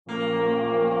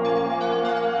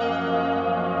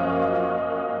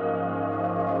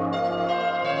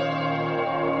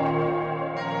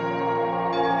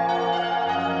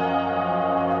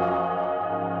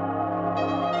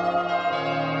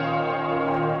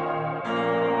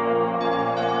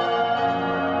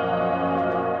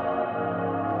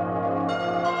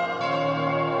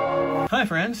Hi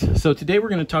friends, so today we're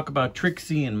going to talk about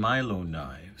Trixie and Milo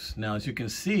knives. Now as you can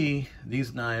see,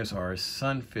 these knives are a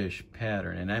Sunfish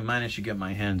pattern, and I managed to get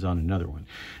my hands on another one.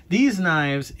 These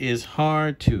knives is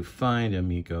hard to find,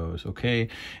 amigos, okay?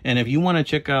 And if you want to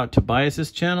check out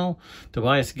Tobias's channel,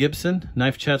 Tobias Gibson,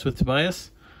 Knife Chats with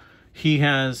Tobias, he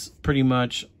has pretty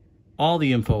much all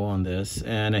the info on this,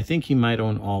 and I think he might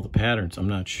own all the patterns. I'm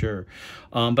not sure.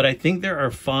 But I think there are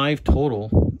 5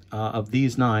 total of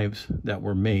these knives that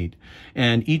were made.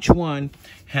 And each one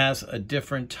has a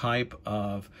different type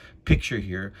of picture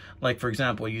here. Like, for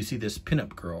example, you see this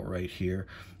pinup girl right here.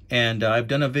 And I've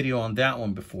done a video on that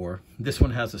one before. This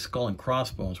one has a skull and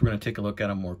crossbones. We're going to take a look at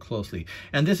them more closely.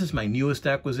 And this is my newest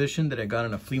acquisition that I got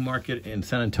in a flea market in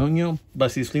San Antonio,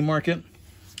 Bussey's Flea Market.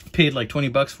 Paid like 20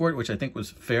 bucks for it, which I think was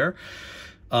fair.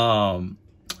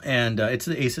 It's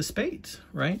the Ace of Spades,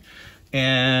 right?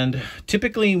 And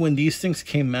typically when these things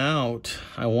came out,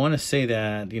 I want to say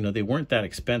that, you know, they weren't that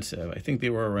expensive. I think they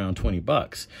were around 20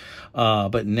 bucks.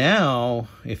 But now,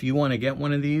 if you want to get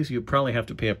one of these, you probably have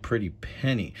to pay a pretty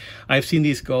penny. I've seen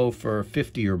these go for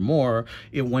 50 or more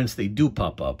once they do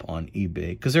pop up on eBay,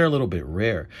 because they're a little bit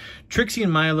rare. Trixie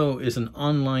and Milo is an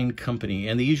online company,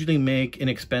 and they usually make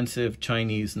inexpensive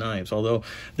Chinese knives. Although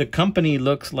the company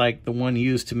looks like the one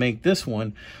used to make this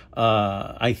one,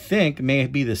 I think may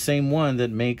be the same one that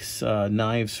makes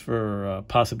knives for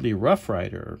possibly Rough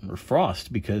Rider or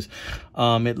Frost, because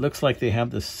it looks like they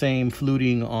have the same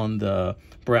fluting on the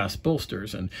brass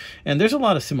bolsters, and there's a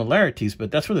lot of similarities,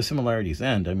 but that's where the similarities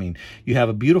end. I mean, you have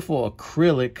a beautiful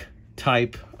acrylic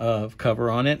type of cover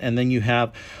on it, and then you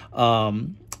have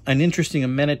an interesting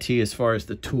amenity as far as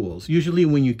the tools. Usually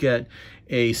when you get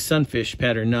a Sunfish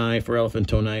pattern knife or elephant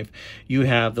toe knife, you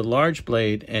have the large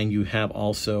blade, and you have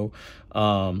also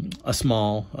a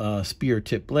small spear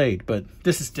tip blade, but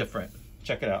this is different.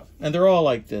 Check it out. And they're all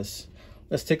like this.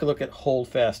 Let's take a look at Hold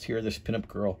Fast here, this pinup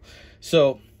girl.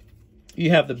 So you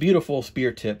have the beautiful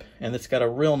spear tip, and it's got a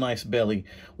real nice belly,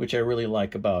 which I really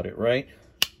like about it, right?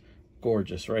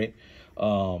 Gorgeous, right?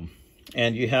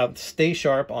 And you have Stay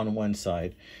Sharp on one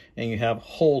side, and you have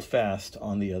Hold Fast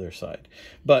on the other side.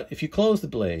 But if you close the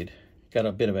blade, got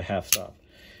a bit of a half stop.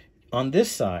 On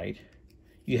this side,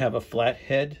 you have a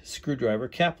flathead screwdriver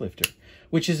cap lifter,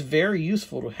 which is very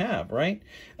useful to have, right?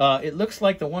 It looks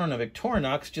like the one on a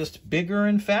Victorinox, just bigger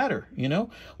and fatter, you know,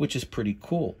 which is pretty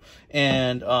cool.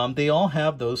 And they all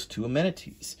have those 2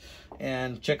 amenities.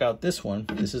 And check out this one.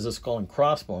 This is a skull and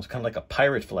crossbones, kind of like a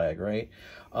pirate flag, right?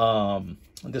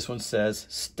 This one says,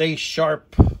 "Stay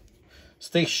sharp.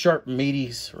 Stay sharp,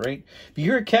 mateys," right? If you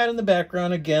hear a cat in the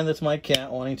background, again, that's my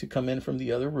cat wanting to come in from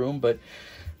the other room, but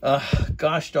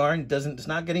gosh darn, it's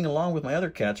not getting along with my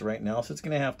other cats right now, so it's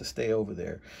gonna have to stay over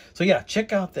there. So yeah,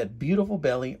 check out that beautiful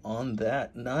belly on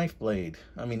that knife blade.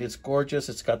 I mean, it's gorgeous.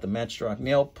 It's got the Matchstroke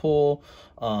nail pull.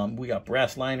 We got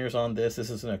brass liners on this. This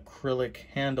is an acrylic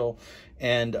handle,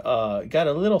 and got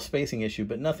a little spacing issue,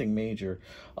 but nothing major.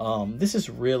 This is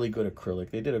really good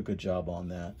acrylic. They did a good job on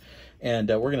that, and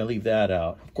we're gonna leave that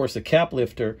out. Of course, the cap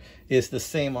lifter is the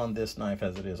same on this knife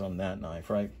as it is on that knife,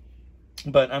 right?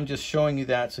 But I'm just showing you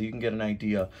that so you can get an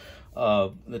idea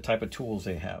of the type of tools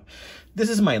they have.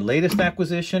 This is my latest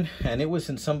acquisition, and it was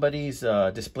in somebody's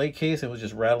display case. It was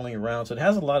just rattling around, so it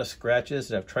has a lot of scratches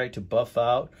that I've tried to buff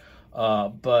out.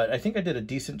 But I think I did a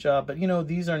decent job. But, you know,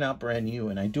 these are not brand new,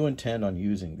 and I do intend on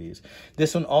using these.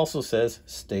 This one also says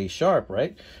Stay Sharp,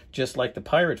 right? Just like the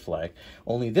pirate flag.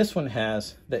 Only this one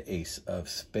has the Ace of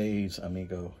Spades,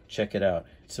 amigo. Check it out.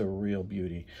 It's a real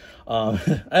beauty.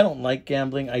 I don't like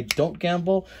gambling. I don't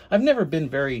gamble. I've never been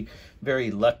very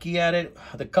lucky at it.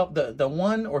 The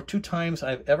 1 or 2 times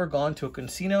I've ever gone to a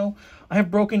casino, I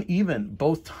have broken even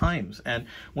both times. And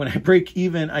when I break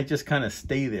even, I just kind of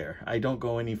stay there. I don't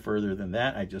go any further than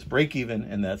that. I just break even,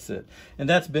 and that's it. And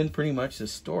that's been pretty much the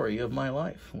story of my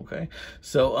life, okay?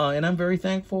 So, and I'm very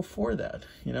thankful for that,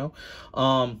 you know?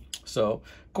 So,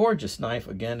 gorgeous knife,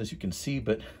 again, as you can see,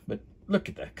 but look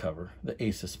at that cover, the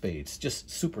Ace of Spades, just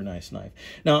super nice knife.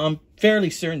 Now, I'm fairly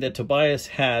certain that Tobias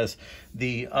has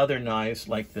the other knives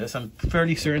like this. I'm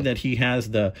fairly certain that he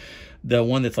has the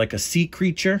one that's like a sea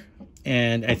creature,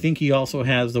 and I think he also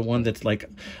has the one that's like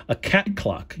a cat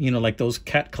clock, you know, like those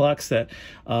cat clocks, that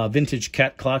vintage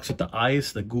cat clocks with the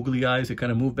eyes, the googly eyes that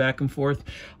kind of move back and forth.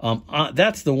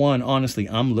 That's the one, honestly,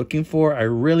 I'm looking for. I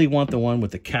really want the one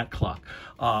with the cat clock,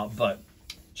 but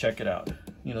check it out.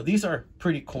 You know, these are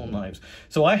pretty cool knives.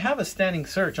 So I have a standing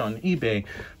search on eBay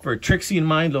for a Trixie and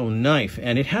Milo knife,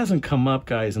 and it hasn't come up,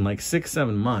 guys, in like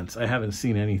 6-7 months. I haven't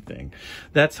seen anything.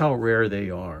 That's how rare they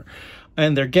are.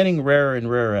 and they're getting rarer and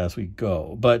rarer as we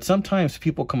go. But sometimes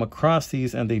people come across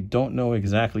these and they don't know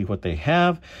exactly what they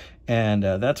have, and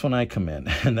that's when I come in,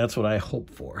 and that's what I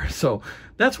hope for. So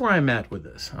that's where I'm at with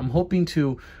this. I'm hoping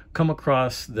to come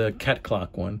across the cat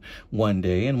clock one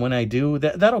day, and when I do,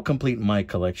 that'll complete my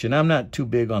collection. I'm not too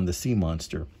big on the sea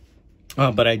monster.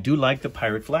 But I do like the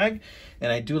pirate flag,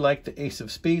 and I do like the ace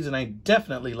of spades, and I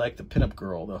definitely like the pinup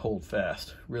girl, the hold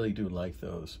fast. Really do like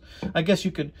those. I guess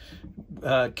you could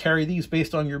carry these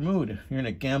based on your mood. You're in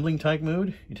a gambling type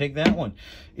mood, you take that one.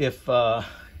 If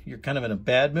you're kind of in a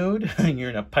bad mood and you're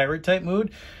in a pirate type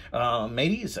mood,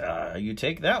 mateys, you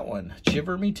take that one.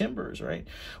 Shiver me timbers, right?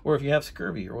 Or if you have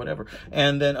scurvy or whatever.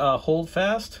 And then hold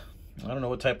fast. I don't know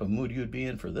what type of mood you'd be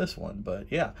in for this one, but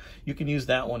yeah, you can use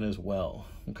that one as well.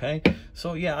 Okay,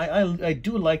 so yeah, I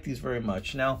do like these very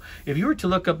much. Now, if you were to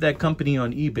look up that company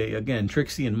on eBay, again,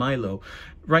 Trixie and Milo,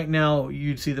 right now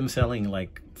you'd see them selling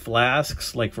like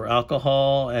flasks, like for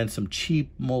alcohol, and some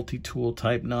cheap multi-tool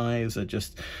type knives that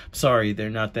just, sorry, they're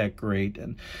not that great,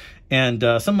 and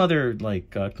some other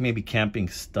like maybe camping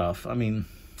stuff. I mean,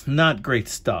 not great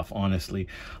stuff, honestly.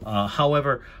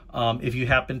 However, if you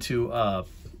happen to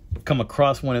come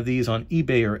across one of these on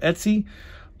eBay or Etsy,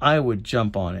 I would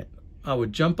jump on it. I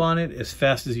would jump on it as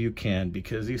fast as you can,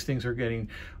 because these things are getting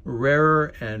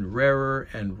rarer and rarer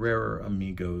and rarer,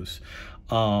 amigos.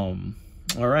 All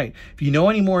right, if you know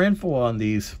any more info on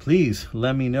these, please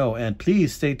let me know, and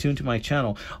please stay tuned to my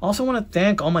channel. Also want to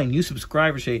thank all my new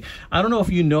subscribers. Hey, I don't know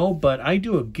if you know, but I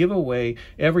do a giveaway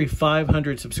every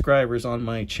 500 subscribers on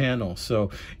my channel. So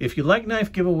if you like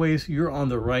knife giveaways, you're on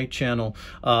the right channel,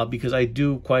 because I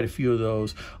do quite a few of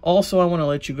those. Also, I want to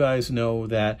let you guys know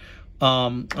that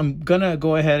I'm gonna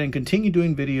go ahead and continue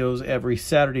doing videos every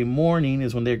Saturday morning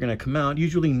is when they're gonna come out.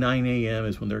 Usually 9 a.m.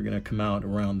 is when they're gonna come out,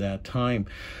 around that time.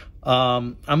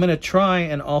 I'm going to try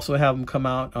and also have them come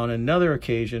out on another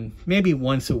occasion, maybe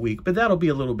once a week, but that'll be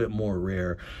a little bit more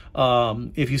rare.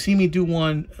 If you see me do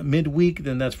one midweek,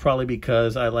 then that's probably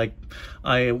because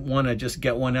I want to just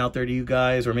get one out there to you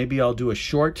guys, or maybe I'll do a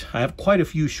short. I have quite a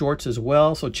few shorts as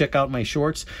well, so check out my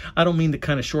shorts. I don't mean the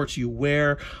kind of shorts you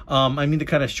wear. I mean the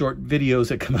kind of short videos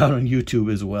that come out on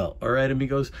YouTube as well. All right,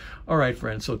 amigos. All right,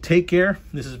 friends. So take care.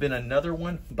 This has been another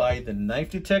one by The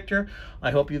Knife Detector. I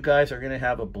hope you guys are going to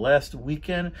have a blessed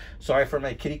weekend. Sorry for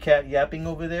my kitty cat yapping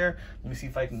over there. Let me see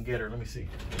if I can get her. Let me see.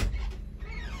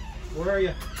 Where are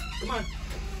you? Come on.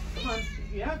 Come on.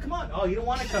 Yeah, come on. Oh, you don't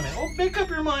want to come in. Oh, make up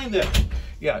your mind then.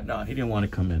 Yeah, no, he didn't want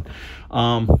to come in.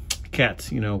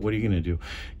 Cats, you know, what are you going to do?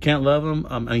 Can't love them.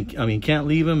 I mean, can't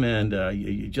leave them, and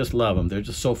you just love them. They're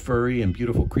just so furry and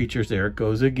beautiful creatures. There it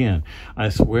goes again. I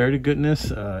swear to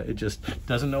goodness, it just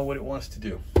doesn't know what it wants to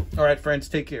do. All right, friends,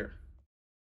 take care.